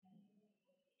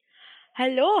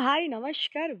Hello hi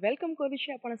नमस्कार welcome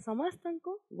करुछि आपण समस्त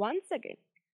को वंस अगेन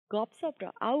गपसप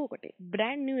आउ गोटे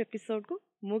ब्रांड न्यू एपिसोड को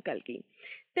मु कलकी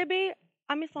तेबे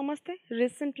आमे समस्ते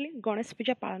रिसेंटली गणेश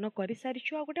पूजा पालन कर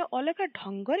सारिछु आ गोटे अलग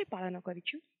ढंगरे पालन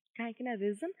करिछु काहेकि ना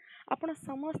रीजन आपण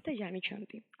समस्ते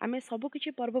जानिछंती आमे सब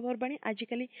किछि पर्वपर्वाणी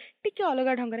आजिकली टिके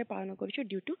अलग ढंगरे पालन करिछु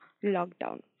ड्यू टू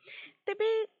लॉकडाउन तेबे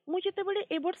मु जेतेबेले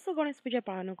ए वर्ष गणेश पूजा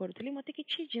पालन करुଥିଲି मते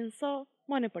किछि जिंस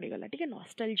मने पड़ीगला टिके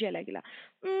नॉस्टैल्जिया लागिला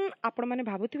आपण माने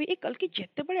भाबुथिबे ए कल की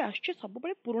जेतेबेले आछे सब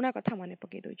बेले पुराना कथा मने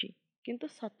पकई दोची किंतु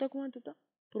सत्य कहंतु तो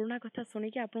पुराना कथा सुनि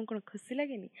के आपन कोन खुशी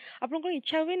लागेनी आपन कोन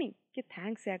इच्छा हुएनी कि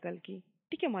थैंक्स या कल की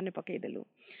टिके मने पकई देलु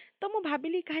तो मु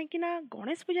भाबिली काहे कि ना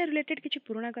गणेश पूजा रिलेटेड किछि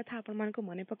पुराना कथा आपन मान को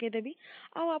मने पकई देबी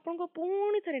आ आपन को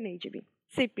पुणी थरे नै जेबी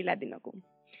से पिला दिन को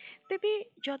तेबे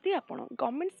जदि आपण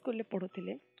गवर्नमेंट स्कूल रे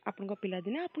पढुथिले आपन पिला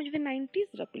दिने आपन जदि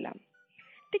 90s र पिला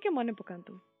टिके मने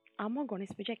पकांतु आम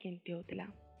गणेश पूजा केमती होतिला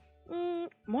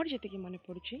मोर जति मने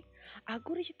पड़ुछि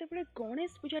आगुरी जेतेबेले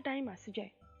गणेश पूजा टाइम आसी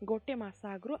जाए गोटे मास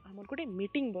आगु आमर गोटे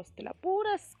मीटिंग बसतिला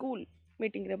पूरा स्कूल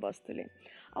मीटिंग रे बसतिले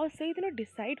आ सेही दिन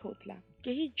डिसाइड होतिला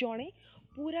केही जणे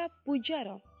पूरा पूजार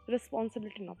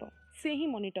रिस्पांसिबिलिटी नब से ही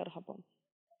मॉनिटर हबो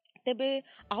तेबे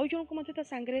आउ जन को मते ता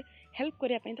संगरे हेल्प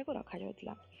करिया पई ताको रखा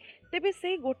जाउतला तेबे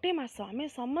से गोटे मास आमे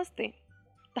समस्ते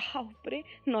ता उपरे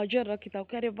नजर रखिताउ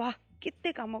कि अरे वाह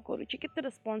केते काम करूची केते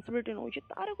रिस्पांसिबिलिटी नउची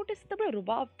तार गोटे सेते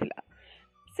रुबाब थिला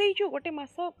से जो गोटे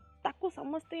मास ताको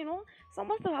समस्ते नो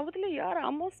समस्त भाबुतले यार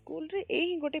आम स्कूल रे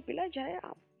एही गोटे पिला जाय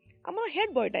आम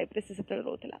हेड बॉय टाइप रे से सेते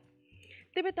रोथला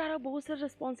तेबे तार बहुत सारा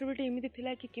रिस्पांसिबिलिटी एमिति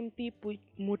थिला कि केमती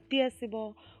मूर्ति आसीबो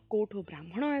कोठो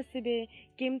ब्राह्मण आसीबे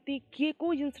केमती किए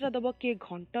को जिनसरा दबो के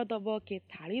घंट दबो के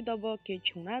थाली दबो के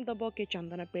झुणा दबो के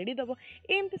चंदन पेड़ी दबो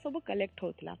एमती सब कलेक्ट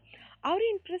होतला आउरी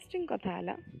इंटरेस्टिंग कथा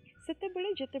हला सेते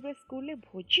बेले जेते बेले स्कूल रे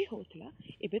भोजी होतला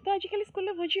एबे तो आजिकल स्कूल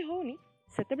रे भोजी होनी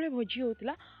सेते बेले भोजी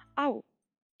होतला आउ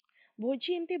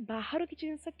भोजी एमती बाहर किछि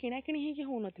जिंस किणा किणी हे कि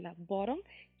होनतला बरम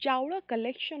चाउଳ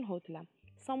कलेक्शन होतला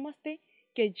समस्ते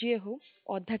केजीए हो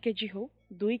अधा केजी हो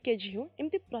 2 केजी हो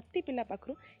एमती प्रति पिला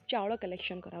पाखरु चाउଳ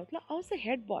कलेक्शन कराउतला आ से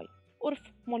हेड बॉय उर्फ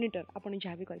मॉनिटर आपण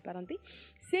जहाँ भी कहि पारंती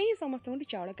से ही समस्त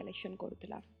चाउଳ कलेक्शन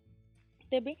करूतला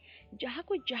तेबे जहाँ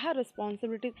को जहाँ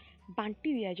रिस्पांसिबिलिटी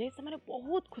बांटी दिया जाए से माने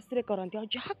बहुत खुशी रे करंती आ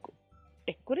जहाँ को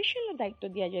डेकोरेशन दायित्व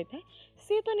दिया जाए था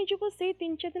सी तो निजको से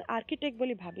 3-4 दिन आर्किटेक्ट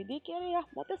बोली भाभी दी कि अरे या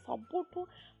मते सबुठु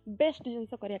बेस्ट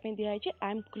जिनस करिया पे दिया जाए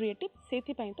आई एम क्रिएटिव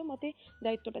सेति पई तो मते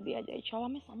दायित्वटा दिया जाए छ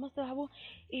हम समस्त भाबो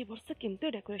ए वर्ष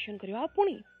केमते डेकोरेशन करबा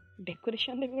पुणी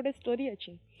डेकोरेशन रे गोटे स्टोरी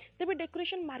अछि तबे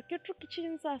डेकोरेशन मार्केट रो किछि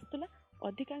जिनस आस्तला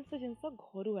अधिकांश जिनस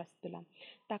घरु आस्तला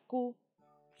ताकू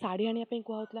साड़ी आनिया पे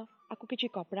कुहाउतला आकु किछि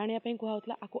कपड़ा आनिया पे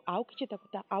कुहाउतला आकु आउ किछि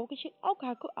ताकू आउ किछि आउ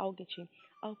काहाकु आउ किछि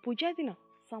आ पूजा दिन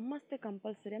समस्ते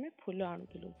कंपलसरी आमे फूल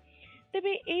आणुथिलु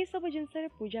तेबे ए सब जिनस रे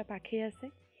पूजा पाखे आसे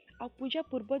आ पूजा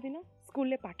पूर्व दिन स्कूल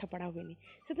रे पाठ पढ़ा हुएनी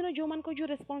से दिन जो मान को जो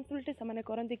रिस्पांसिबिलिटी से माने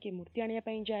करंती कि मूर्ति आनिया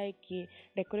पे जाए कि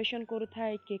डेकोरेशन करू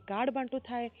थाए कि कार्ड बांटू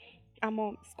थाए आम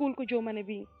स्कूल को जो माने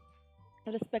भी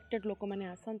रेस्पेक्टेड लोक मैंने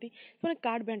आसती से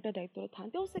कार्ड बांट दायित्व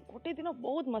था से गोटे दिन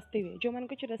बहुत मस्ती हुए जो मान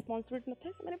कुछ रेस्पॉन्सिबिलिटी न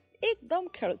था से एकदम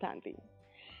खेल था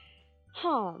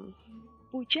हाँ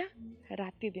पूजा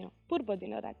राति दिन पूर्व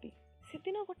दिन राति से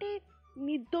दिन गोटे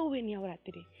निद हुए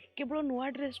राति केवल नुआ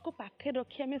ड्रेस को पाखे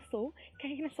रखी आम शो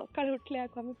कहीं सका उठले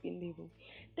आम पिंधु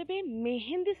तेरे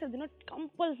मेहेंदी से दिन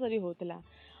कंपलसरी होता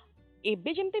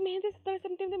एबे जमते मेहंदी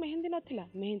सेमती मेहंदी नथिला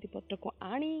मेहंदी पत्र को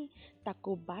आनी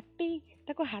ताको बाटी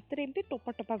ताको हाथ रे एमती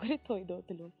टोपा टोपा करे थोई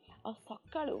दोतलु आ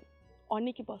सकाळु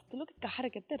अनिकी बसतलु कि कहार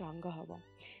केते रंग हबो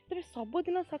तबे सब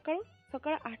दिन सकाळु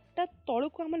सकाळ 8टा तळु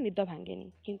को हम निद भांगेनी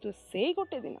किंतु सेई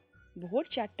गोटे दिन भोर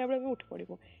 4टा बेले उठ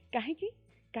पड़िबो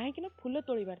काहे कि ना फूल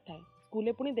तोड़ीबार थाए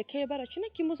स्कूले पुणी देखेबार अछि ना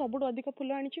कि मु सबुठ अधिक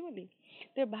फूल आनिछि बोली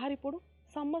ते बाहरी पड़ू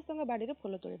समस्त बाड़ी रे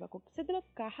फूल तोड़ीबाको से दिन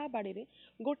काहा बाड़ी रे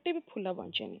गोटे भी फूल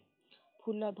बंचेनी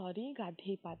फूल धरी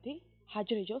गाधे पाधे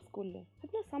हाजर जाओ स्कूल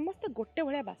से समस्त गोटे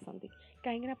भाया बासती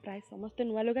कहीं प्राय समस्त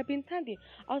नुआ लुगा पिंधि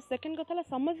आ सेकेंड कथा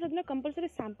समस्त से कंपलसरी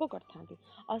शैम्पू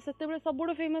करते सब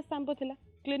फेमस शैम्पू थिला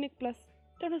क्लिनिक प्लस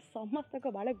तेणु समस्त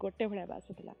बाड़े गोटे भाया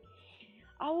बासुला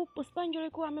आउ पुष्पांजलि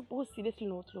को आम बहुत सीरियसली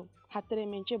नौलु हाथ में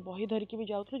मेचे बही धरिकी भी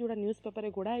जाऊँ जोड़ा न्यूज पेपर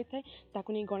में गोड़ा होता है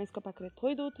ताकू नहीं गणेश पाखे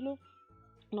थोई दौलू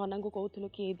नना को कहूँ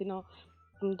कि ये दिन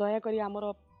दयाकोरी आमर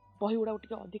बही गुड़ा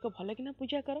टे अधिक भल कि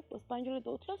पूजा कर पुष्पांजलि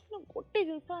दौला गोटे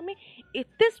जिनस आम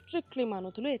एत स्ट्रिक्टली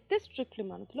मानुल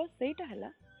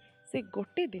से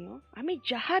गोटे दिन आम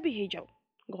जहाँ भी हो जाऊ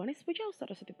गणेश पूजा और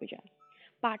सरस्वती पूजा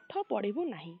पाठ पढ़ू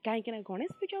ना कहीं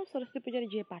गणेश पूजा और सरस्वती पूजा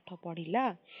जी पाठ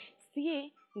पढ़ला सी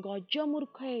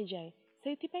गजमूर्ख हो जाए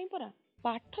से परा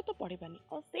पाठ तो पढ़ानी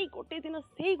और से गोटे दिन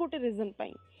से गोटे रिजन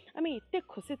आम एत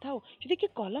खुशी था जी कि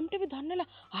कलमटे भी धरनेला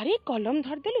अरे कलम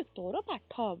धरदेलु तोर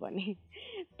पाठ हेनी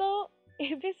तो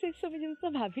एबे से सब जिन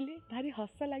भाविले भारी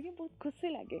हस लगे बहुत खुशी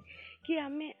लगे कि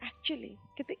आम एक्चुअली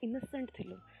केते इनोसेंट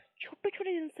थिलु छोट छोट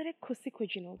जिनस खुशी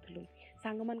खोजी नौलु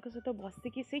सांग मान सहित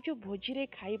बसिकी से जो भोजी रे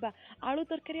खाइबा आलू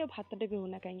तरकारी भातटे भी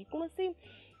होना कहीं कौन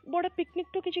बड़ पिकनिक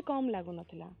तो किसी कम लगुन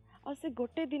आ से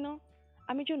गोटे दिन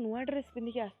आम जो नुआ ड्रेस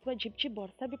पिंधिकी आसवा झिपझिप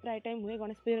वर्षा भी प्राय टाइम हुए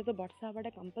गणेश पूजा तो वर्षा हवाटा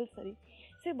कंपलसरी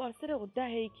से वर्षा ओदा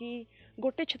होगी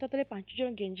गोटे छत तले 5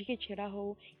 जन गेंजिकी छेड़ा हो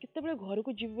केत घर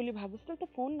को जीव बोली भावुँ तो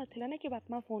फोन नाला ना कि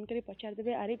बापा फोन कर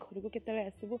पचारदेवे अरे घर को केत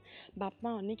आसबू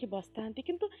बापा अनेक बसता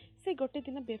किंतु से गोटे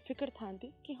दिन बेफिकर था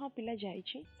कि हाँ पिला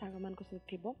जाइए सांग मान सहित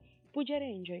थी पूजा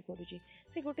एंजॉय करुँची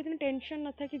से गोटे दिन टेंशन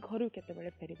न था कि घर को केत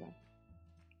फेर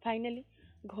फाइनाली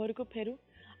घर को फेरू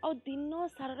आ दिन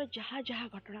सारा जहाँ जहाँ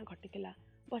घटना घटी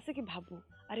बसिकी भाबू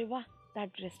अरे वाह ता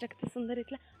ड्रेसटा केते सुंदर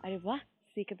होता अरे वाह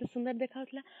सी केते सुंदर देखा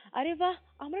अरे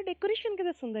वाह आमर डेकोरेशन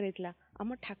केते सुंदर होता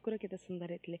आम ठाकुर केते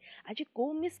सुंदर होते आज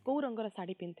कौ मिस कौ रंगर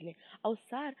शाढ़ी पिंधे आउ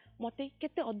सार मत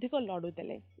केते अधिक लडू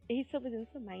देले यही सब जिन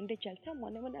माइंड चलता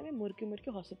मन मन आम मुर्की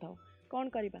मुर्की हसुता कौन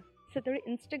करवा से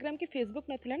इंस्टाग्राम कि फेसबुक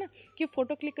नाला ना कि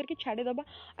फोटो क्लिक करके छाड़ीदबा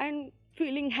एंड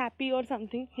फीलिंग हैप्पी और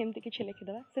समथिंग हेमती किसी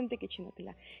लिखिदबा सेमती किसी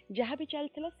नाला जहाँ भी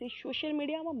चलता से सोशल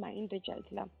मीडिया आम माइंड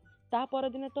चलता ता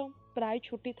परदिन तो प्राय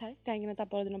छुट्टी थाए कहीं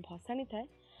परदिन भसाणी थाए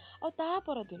और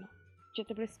परदिन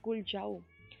जिते स्कूल जाऊ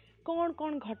कौन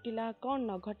कौन घटिला कौन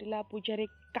न घटिला पूजारे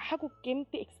क्या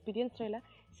केमती एक्सपीरियंस रहा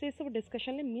से सब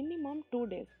डिस्कशन मिनिमम 2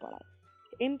 days पड़ा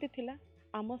एमती थिला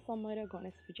आम समय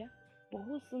गणेश पूजा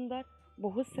बहुत सुंदर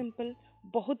बहुत सिंपल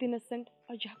बहुत इनोसेंट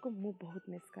और जहाँ मु बहुत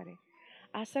मिस करे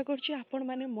आशा करछि आपण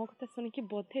माने मो कथा सुनिकी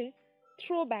बोधे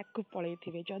थ्रो बैक को पलई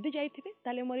थे जदि जाइए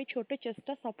ताले मोर छोट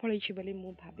चेष्टा सफल होली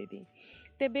मु भावी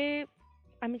तेबे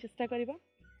आम चेष्टा करवा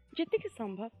जी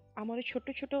संभव आमर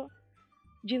छोट छोट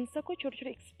जिनस को छोट छोट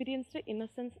एक्सपीरियंस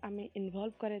इनोसेंस आम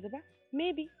इनवल्व करदेबा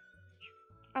मे बी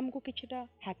आमको किछटा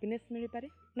हैप्पीनेस मिल पारे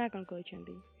ना कौन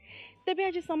कहते तेबे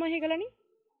आज समय हो गलानी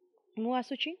मु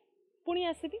आसुची पुणी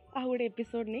आसबि आ गोटे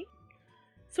एपिसोड नहीं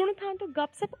शुणु था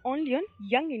गपसप only on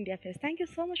young India fest thank you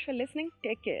so much for listening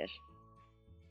take care.